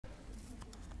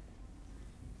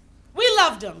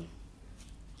loved them.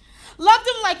 Loved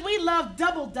them like we loved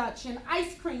double dutch and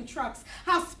ice cream trucks.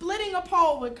 How splitting a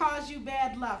pole would cause you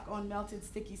bad luck on melted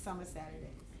sticky summer Saturdays.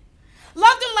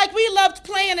 Loved them like we loved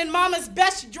playing in mama's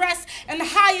best dress and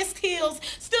highest heels,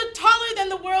 stood taller than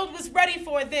the world was ready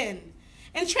for then.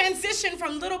 In transition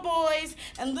from little boys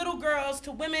and little girls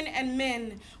to women and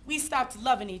men, we stopped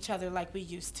loving each other like we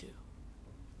used to.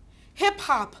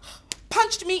 Hip-hop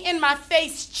punched me in my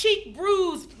face, cheek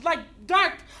bruised like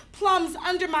dark plums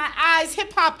under my eyes.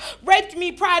 Hip-hop raped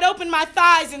me, pried open my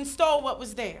thighs, and stole what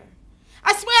was there.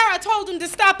 I swear I told him to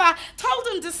stop. I told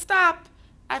him to stop,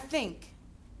 I think.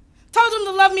 Told him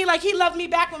to love me like he loved me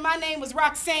back when my name was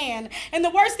Roxanne. And the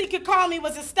worst he could call me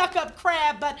was a stuck-up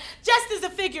crab, but just as a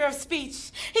figure of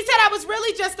speech. He said I was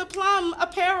really just a plum, a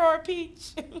pear, or a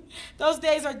peach. Those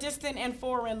days are distant and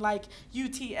foreign like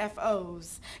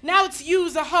UTFOs. Now it's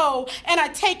you's a hoe, and I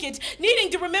take it, needing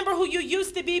to remember who you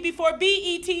used to be before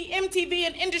BET, MTV,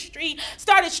 and industry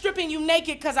started stripping you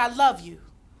naked because I love you.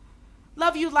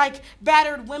 Love you like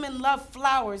battered women love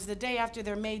flowers the day after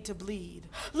they're made to bleed.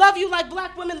 Love you like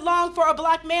black women long for a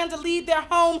black man to lead their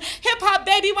home. Hip-hop,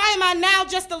 baby, why am I now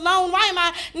just alone? Why am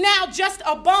I now just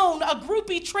a bone, a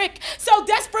groupie trick? So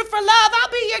desperate for love, I'll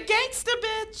be your gangster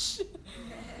bitch.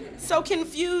 So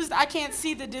confused, I can't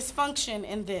see the dysfunction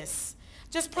in this.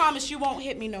 Just promise you won't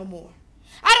hit me no more.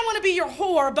 I don't want to be your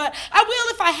whore, but I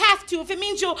will if I have to, if it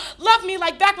means you'll love me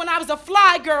like back when I was a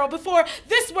fly girl before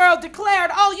this world declared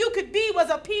all you could be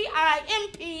was a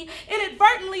P-I-M-P.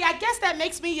 Inadvertently, I guess that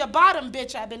makes me your bottom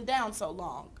bitch. I've been down so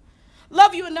long.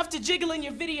 Love you enough to jiggle in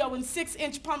your video in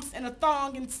 6-inch pumps and a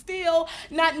thong and still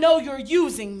not know you're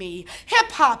using me.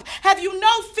 Hip-hop, have you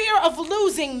no fear of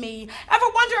losing me? Ever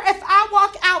wonder if I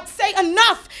walk out, say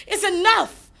enough is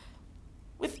enough?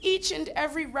 With each and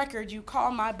every record you call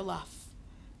my bluff.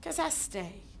 Because I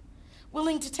stay,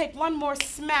 willing to take one more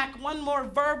smack, one more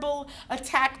verbal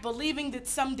attack, believing that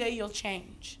someday you'll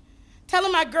change.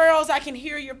 Telling my girls I can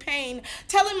hear your pain,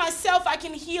 telling myself I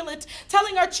can heal it,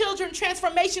 telling our children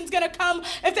transformation's gonna come.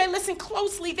 If they listen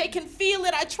closely, they can feel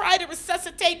it. I try to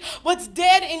resuscitate what's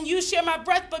dead in you, share my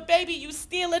breath, but baby, you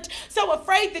steal it. So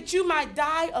afraid that you might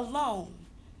die alone.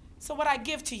 So what I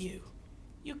give to you,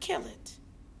 you kill it.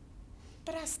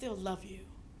 But I still love you.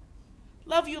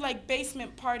 Love you like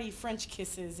basement party French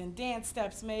kisses and dance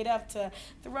steps made up to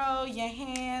throw your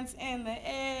hands in the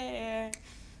air.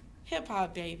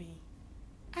 Hip-hop, baby,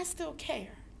 I still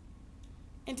care.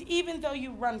 And even though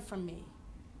you run from me,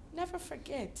 never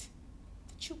forget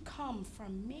that you come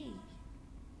from me.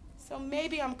 So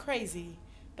maybe I'm crazy,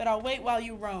 but I'll wait while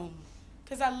you roam,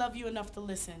 because I love you enough to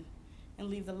listen and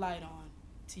leave the light on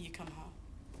till you come home.